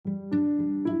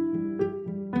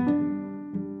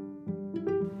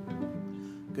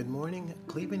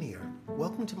Cleveland here.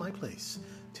 Welcome to my place.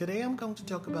 Today I'm going to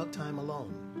talk about time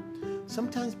alone.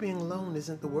 Sometimes being alone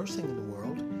isn't the worst thing in the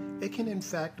world. It can in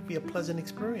fact be a pleasant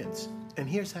experience. And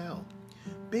here's how.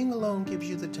 Being alone gives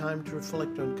you the time to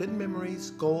reflect on good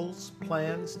memories, goals,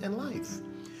 plans, and life.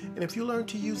 And if you learn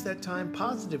to use that time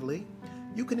positively,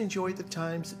 you can enjoy the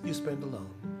times you spend alone.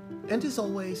 And as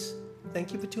always,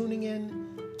 thank you for tuning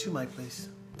in to my place.